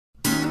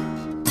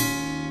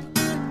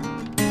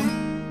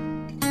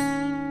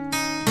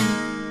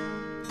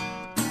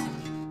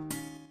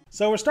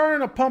So we're starting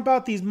to pump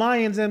out these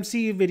Mayans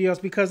MC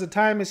videos because the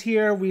time is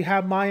here. We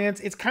have Mayans.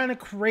 It's kind of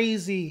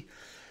crazy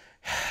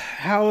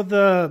how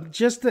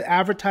just the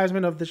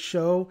advertisement of the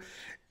show,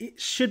 it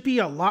should be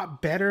a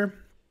lot better.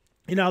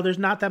 You know, there's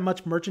not that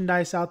much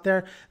merchandise out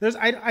there.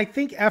 I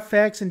think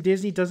FX and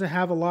Disney doesn't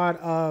have a lot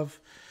of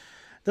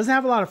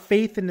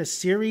faith in the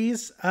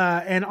series.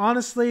 And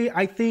honestly,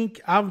 I think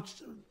I'm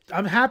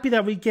happy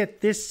that we get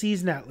this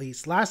season at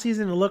least. Last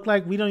season it looked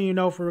like we don't even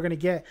know if we were going to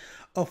get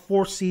a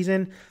fourth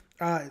season.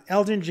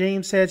 Elton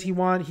James says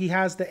he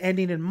has the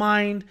ending in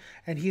mind,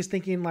 and he's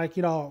thinking like,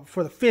 you know,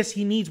 for the fifth,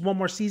 he needs one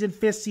more season.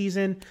 Fifth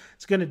season,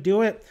 it's going to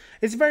do it.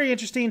 It's very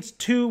interesting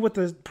too with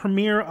the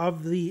premiere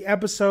of the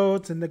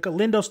episodes and the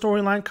Galindo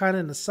storyline kind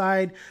of in the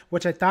side,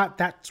 which I thought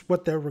that's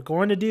what they were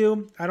going to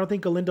do. I don't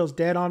think Galindo's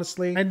dead,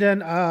 honestly. And then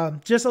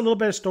just a little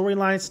bit of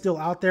storyline still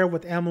out there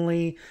with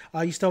Emily.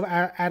 You still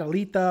have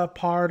Adelita,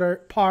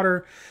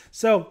 Potter.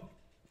 So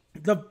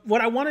what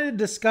I wanted to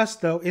discuss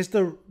though is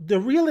the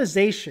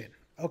realization.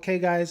 Okay,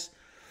 guys,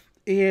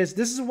 this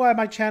is why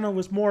my channel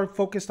was more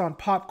focused on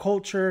pop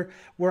culture,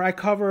 where I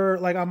cover,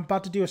 like I'm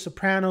about to do a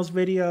Sopranos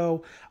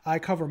video, I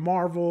cover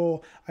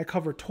Marvel, I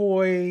cover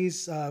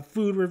toys,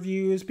 food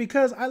reviews,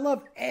 because I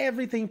love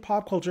everything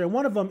pop culture, and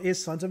one of them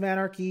is Sons of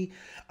Anarchy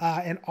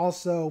and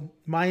also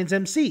Mayans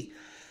MC.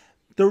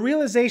 The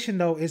realization,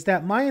 though, is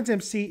that Mayans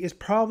MC is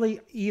probably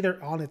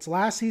either on its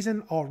last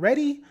season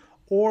already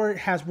or it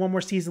has one more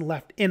season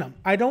left in them.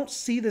 I don't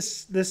see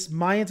this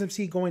Mayans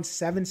MC going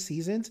 7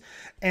 seasons,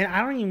 and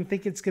I don't even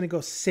think it's going to go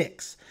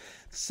 6.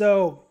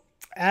 So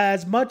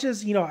as much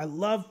as, you know, I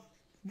love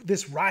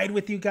this ride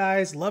with you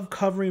guys, love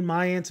covering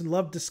Mayans and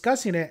love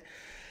discussing it,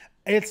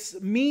 it's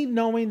me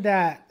knowing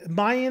that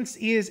Mayans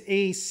is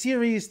a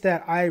series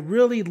that I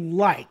really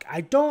like.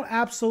 I don't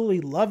absolutely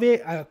love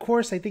it. Of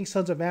course, I think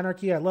Sons of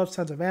Anarchy. I love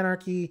Sons of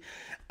Anarchy.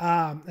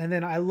 And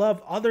then I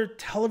love other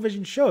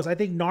television shows. I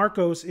think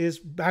Narcos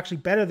is actually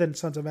better than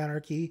Sons of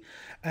Anarchy.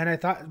 And I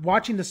thought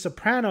watching The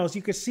Sopranos,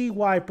 you could see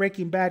why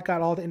Breaking Bad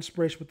got all the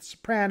inspiration with The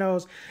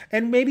Sopranos.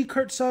 And maybe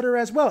Kurt Sutter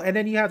as well. And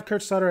then you have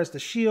Kurt Sutter as the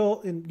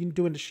Shield and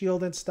doing the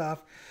Shield and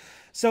stuff.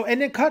 So,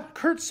 and then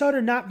Kurt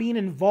Sutter not being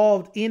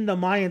involved in the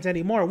Mayans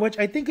anymore, which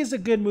I think is a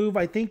good move.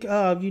 I think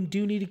you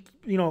do need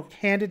to, you know,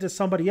 hand it to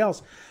somebody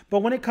else. But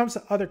when it comes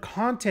to other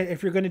content,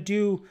 if you're going to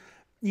do,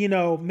 you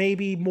know,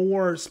 maybe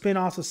more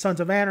spin-offs of Sons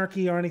of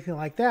Anarchy or anything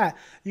like that,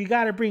 you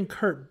got to bring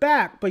Kurt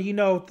back. But you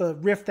know, the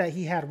rift that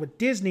he had with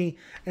Disney,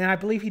 and I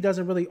believe he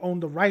doesn't really own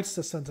the rights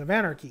to Sons of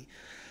Anarchy.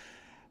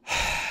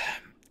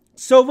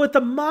 So with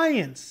the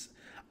Mayans,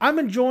 I'm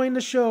enjoying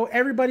the show.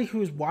 Everybody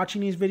who's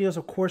watching these videos,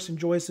 of course,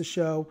 enjoys the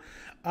show.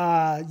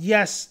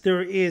 Yes,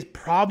 there is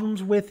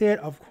problems with it,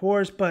 of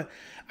course, but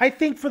I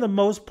think for the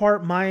most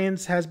part,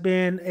 Mayans has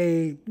been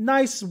a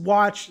nice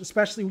watch,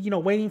 especially, you know,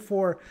 waiting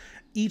for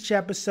each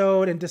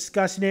episode and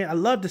discussing it. I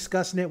love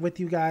discussing it with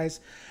you guys,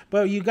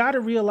 but you got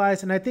to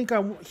realize, and I think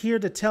I'm here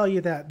to tell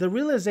you that the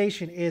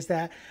realization is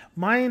that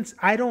Mayans,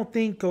 I don't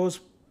think goes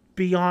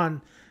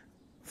beyond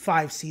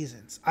 5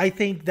 seasons. I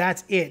think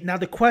that's it. Now,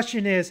 the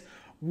question is,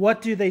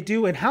 what do they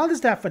do, and how does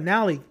that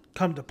finale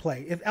come to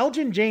play? If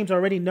Elton James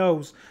already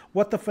knows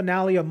what the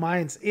finale of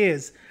Mayans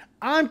is,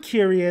 I'm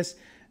curious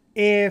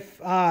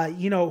if,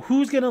 you know,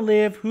 who's going to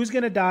live, who's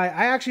going to die.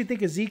 I actually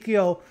think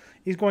Ezekiel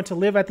is going to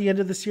live at the end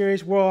of the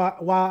series,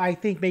 while I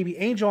think maybe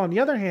Angel, on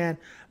the other hand,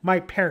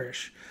 might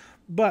perish.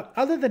 But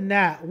other than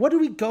that, what do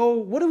we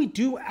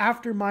do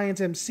after Mayans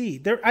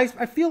MC? I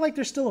feel like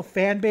there's still a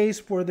fan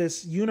base for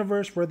this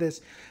universe, for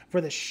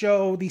the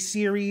show, these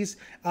series.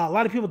 A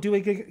lot of people do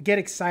get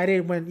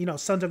excited when, you know,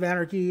 Sons of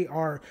Anarchy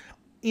are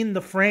in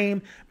the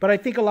frame, but I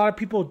think a lot of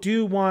people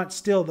do want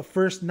still the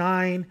first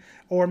 9,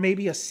 or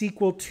maybe a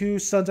sequel to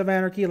Sons of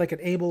Anarchy, like an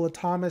Abel and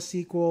Thomas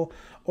sequel,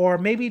 or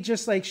maybe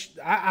just like,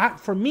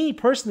 for me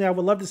personally, I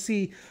would love to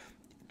see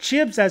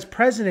Chibs as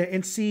president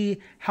and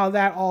see how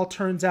that all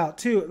turns out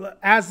too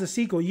as the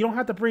sequel. You don't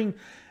have to bring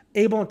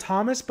Abel and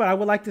Thomas, but I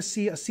would like to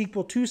see a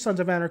sequel to Sons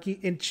of Anarchy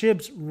in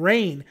Chibs'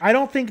 reign. I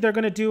don't think they're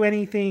going to do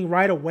anything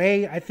right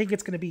away. I think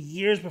it's going to be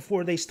years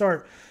before they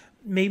start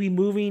maybe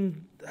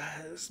moving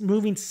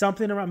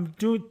something around,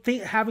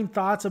 having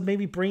thoughts of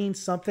maybe bringing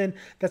something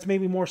that's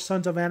maybe more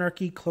Sons of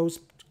Anarchy close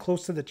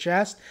to the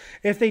chest.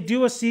 If they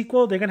do a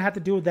sequel, they're going to have to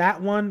do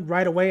that one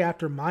right away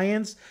after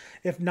Mayans.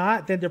 If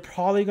not, then they're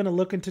probably going to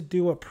look into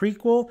do a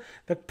prequel.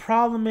 The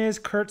problem is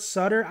Kurt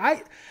Sutter.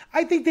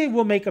 I think they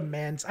will make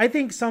amends. I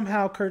think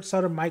somehow Kurt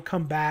Sutter might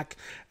come back.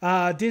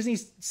 Disney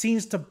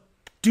seems to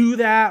do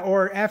that,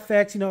 or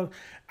FX, you know.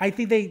 I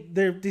think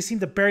they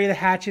seem to bury the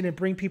hatchet and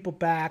bring people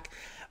back.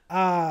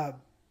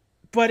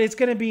 But it's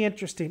going to be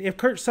interesting. If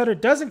Kurt Sutter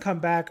doesn't come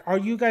back, are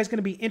you guys going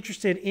to be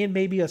interested in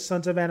maybe a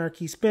Sons of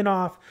Anarchy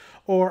spinoff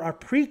or a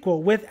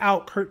prequel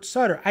without Kurt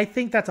Sutter? I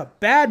think that's a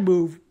bad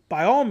move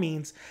by all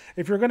means.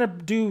 If you're going to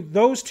do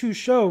those 2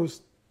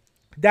 shows,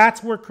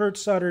 that's where Kurt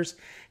Sutter's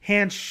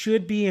hand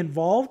should be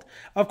involved.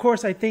 Of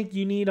course, I think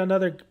you need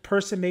another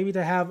person maybe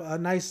to have a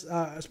nice,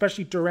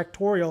 especially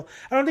directorial.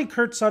 I don't think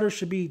Kurt Sutter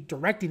should be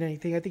directing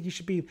anything. I think he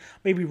should be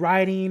maybe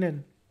writing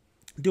and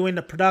doing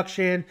the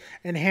production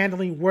and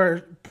handling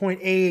where point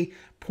A,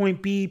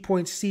 point B,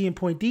 point C, and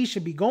point D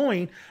should be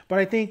going. But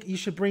I think you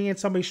should bring in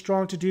somebody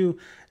strong to do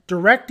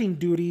directing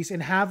duties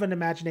and have an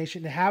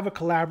imagination and have a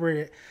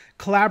collaborate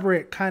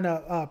kind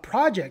of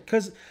project.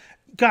 Because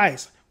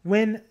guys,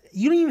 when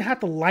you don't even have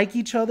to like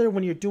each other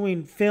when you're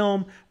doing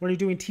film, when you're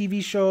doing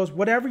TV shows,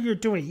 whatever you're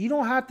doing, you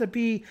don't have to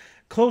be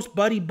close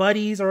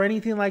buddies or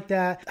anything like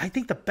that. I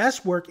think the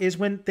best work is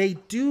when they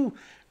do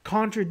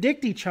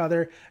contradict each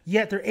other,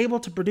 yet they're able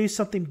to produce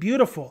something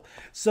beautiful.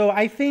 So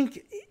I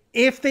think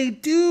if they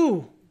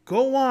do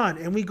go on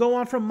and we go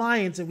on from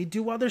Mayans and we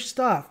do other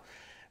stuff,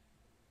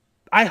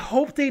 I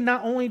hope they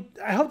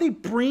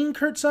bring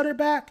Kurt Sutter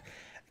back,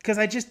 because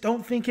I just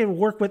don't think it would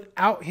work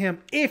without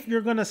him if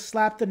you're going to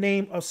slap the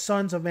name of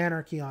Sons of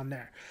Anarchy on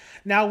there.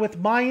 Now with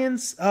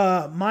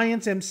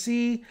Mayans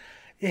MC,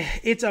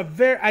 it's a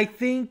very, I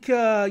think,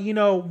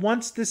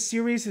 once this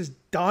series is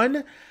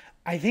done,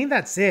 I think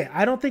that's it.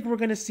 I don't think we're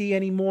going to see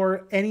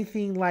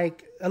anything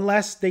like,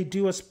 unless they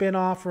do a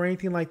spinoff or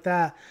anything like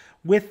that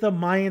with the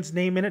Mayans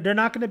name in it. They're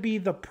not going to be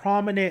the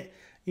prominent,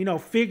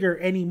 figure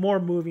anymore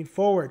moving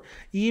forward.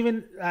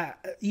 Even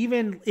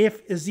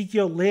if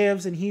Ezekiel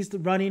lives and he's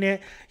running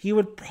it, he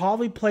would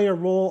probably play a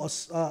role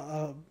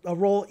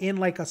in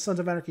like a Sons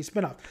of Anarchy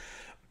spinoff.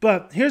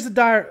 But here's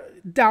the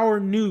dour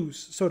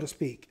news, so to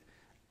speak.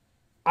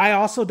 I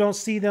also don't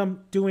see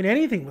them doing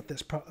anything with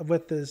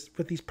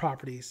these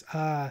properties.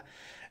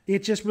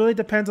 It just really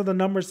depends on the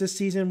numbers this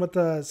season with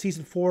the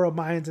season 4 of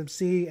Mayans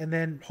MC, and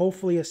then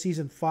hopefully a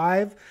season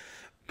 5.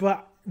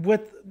 But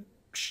with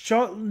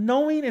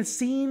knowing and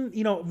seeing,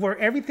 where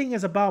everything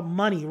is about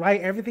money,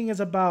 right? Everything is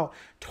about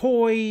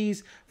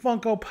toys,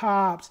 Funko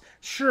Pops,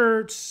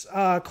 shirts,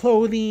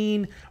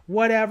 clothing,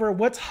 whatever.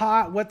 What's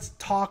hot, what's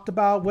talked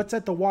about, what's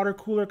at the water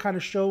cooler kind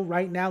of show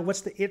right now.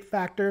 What's the it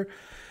factor?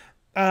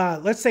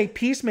 Let's say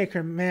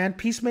Peacemaker, man.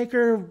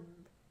 Peacemaker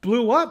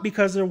blew up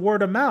because of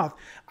word of mouth.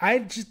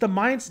 The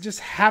Mayans just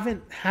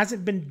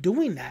hasn't been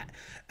doing that.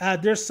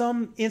 There's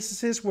some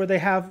instances where they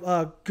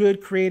have good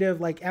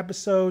creative like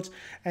episodes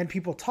and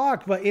people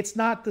talk, but it's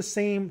not the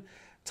same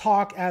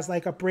talk as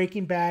like a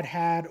Breaking Bad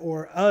had,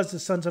 or as the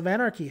Sons of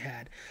Anarchy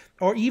had,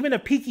 or even a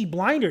Peaky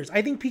Blinders.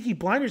 I think Peaky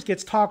Blinders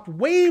gets talked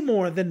way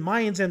more than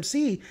Mayans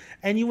MC,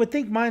 and you would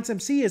think Mayans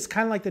MC is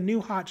kind of like the new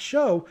hot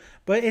show,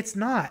 but it's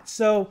not.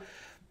 So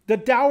the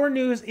dour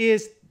news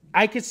is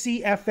I could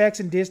see FX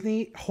and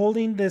Disney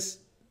holding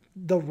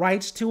the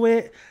rights to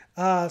it,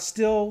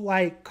 still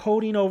like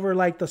coding over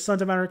like the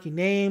Sons of Anarchy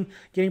name,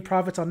 getting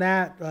profits on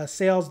that,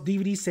 sales,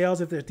 DVD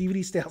sales, if there's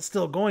DVD sales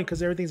still going,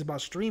 because everything's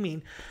about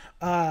streaming,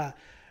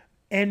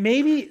 and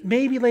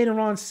maybe later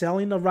on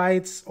selling the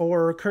rights,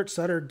 or Kurt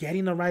Sutter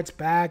getting the rights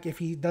back if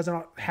he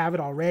doesn't have it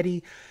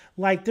already.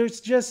 Like it's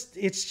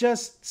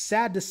just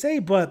sad to say,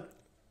 but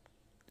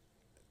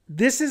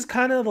this is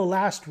kind of the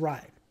last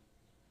ride.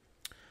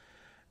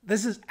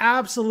 This is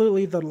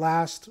absolutely the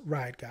last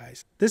ride,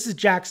 guys. This is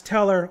Jax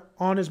Teller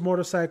on his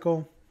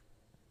motorcycle,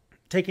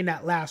 taking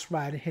that last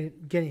ride and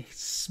getting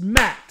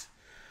smacked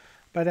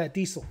by that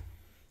diesel.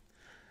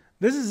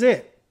 This is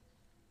it.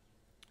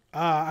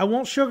 I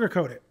won't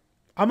sugarcoat it.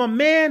 I'm a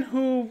man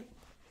who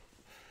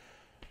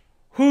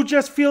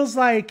just feels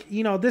like,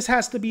 this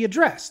has to be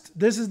addressed.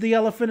 This is the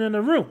elephant in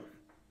the room.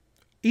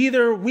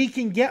 Either we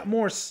can get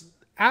more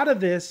out of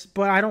this,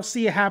 but I don't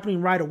see it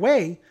happening right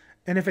away.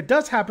 And if it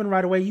does happen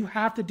right away, you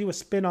have to do a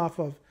spinoff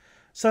of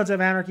Sons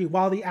of Anarchy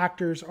while the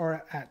actors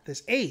are at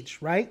this age,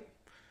 right?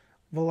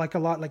 Well, like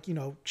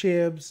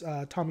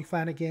Chibs, Tommy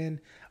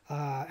Flanagan,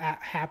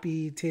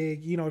 Happy, Tig,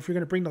 if you're going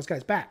to bring those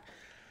guys back.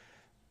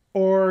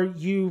 Or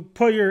you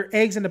put your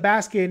eggs in the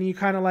basket and you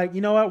kind of like,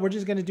 you know what, we're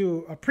just going to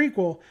do a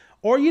prequel.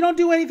 Or you don't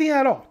do anything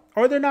at all.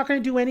 Or they're not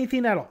going to do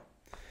anything at all.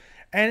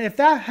 And if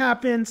that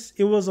happens,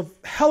 it was a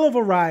hell of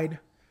a ride.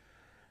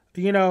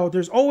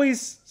 There's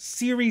always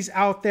series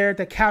out there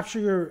that capture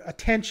your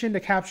attention, to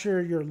capture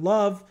your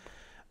love.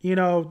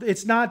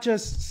 It's not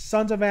just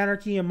Sons of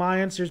Anarchy and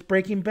Mayans. There's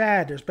Breaking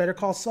Bad. There's Better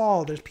Call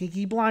Saul. There's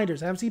Peaky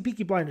Blinders. I haven't seen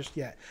Peaky Blinders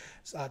yet.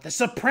 The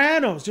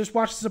Sopranos. Just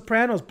watched The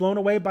Sopranos. Blown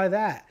away by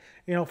that.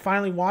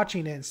 Finally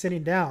watching it and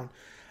sitting down.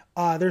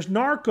 There's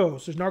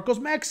Narcos. There's Narcos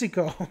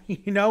Mexico.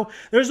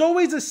 There's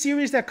always a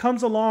series that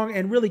comes along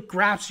and really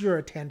grabs your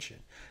attention.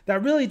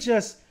 That really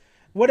just,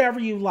 whatever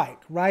you like,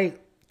 right?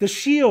 The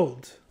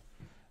Shield.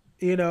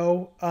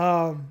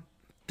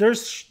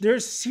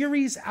 There's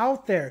series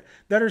out there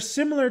that are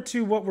similar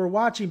to what we're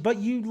watching, but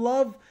you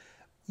love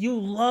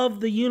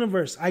the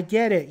universe. I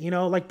get it.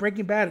 Like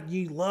Breaking Bad,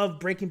 you love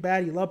Breaking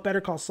Bad. You love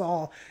Better Call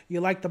Saul. You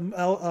like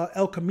the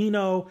El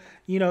Camino.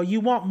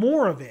 You want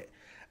more of it.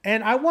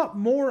 And I want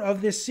more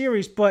of this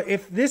series, but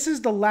if this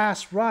is the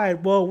last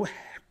ride, well,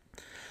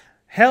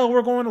 hell,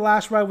 we're going to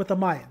last ride with the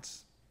Mayans.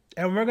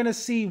 And we're going to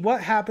see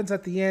what happens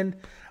at the end.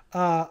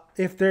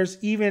 If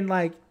there's even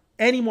like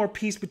any more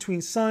peace between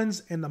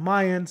Sons and the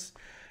Mayans,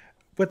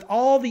 with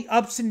all the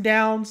ups and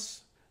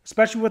downs,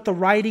 especially with the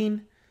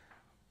writing.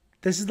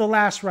 This is the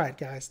last ride,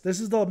 guys.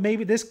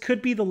 Maybe this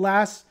could be the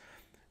last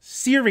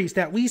series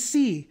that we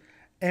see,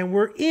 and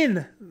we're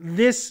in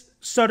this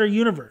Sutter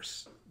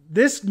universe.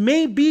 This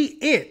may be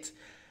it.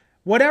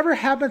 Whatever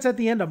happens at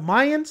the end of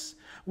Mayans,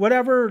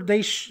 whatever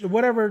they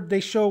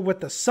show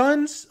with the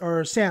Sons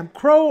or Sam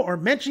Crow or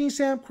mentioning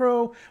Sam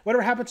Crow,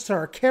 whatever happens to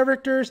our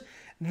characters,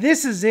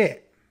 this is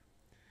it.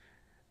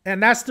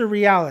 And that's the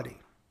reality.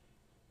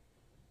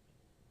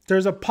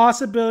 There's a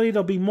possibility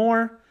there'll be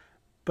more,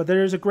 but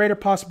there's a greater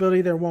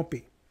possibility there won't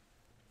be.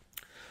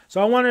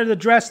 So I wanted to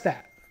address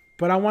that,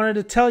 but I wanted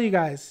to tell you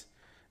guys,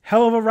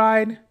 hell of a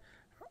ride.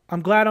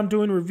 I'm glad I'm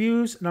doing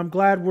reviews, and I'm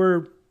glad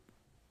we're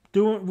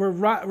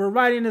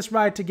riding this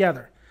ride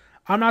together.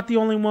 I'm not the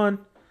only one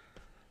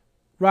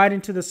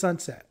riding to the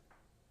sunset.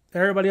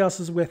 Everybody else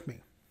is with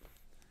me.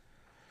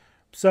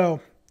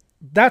 So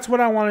that's what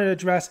I wanted to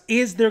address.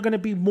 Is there going to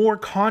be more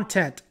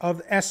content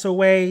of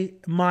SOA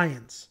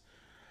Mayans?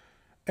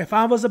 If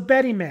I was a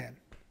betting man,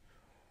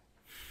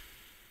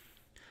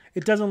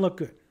 it doesn't look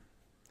good.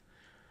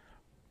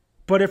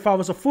 But if I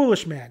was a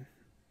foolish man,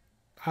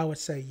 I would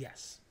say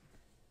yes.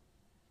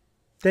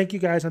 Thank you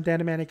guys. I'm Dan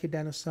the Man, aka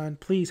Dan's son.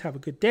 Please have a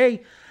good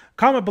day.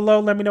 Comment below.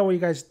 Let me know what you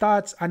guys'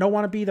 thoughts. I don't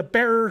want to be the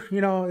bearer.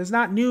 You know, it's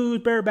not news,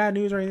 bearer bad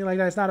news or anything like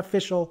that. It's not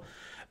official.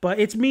 But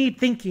it's me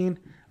thinking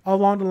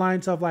along the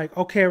lines of like,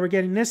 okay, we're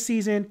getting this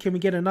season. Can we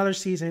get another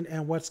season?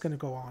 And what's going to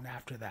go on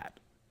after that?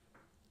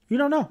 You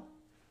don't know.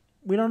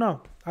 We don't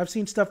know. I've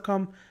seen stuff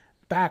come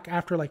back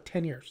after like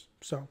 10 years.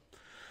 So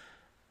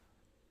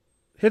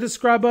hit the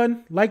subscribe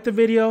button, like the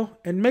video,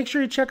 and make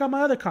sure you check out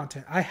my other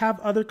content. I have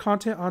other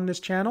content on this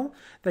channel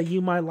that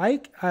you might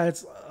like.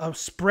 It's a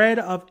spread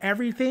of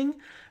everything.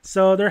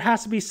 So there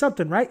has to be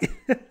something, right?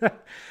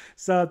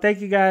 So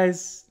thank you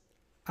guys.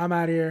 I'm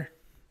out of here.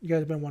 You guys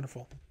have been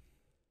wonderful.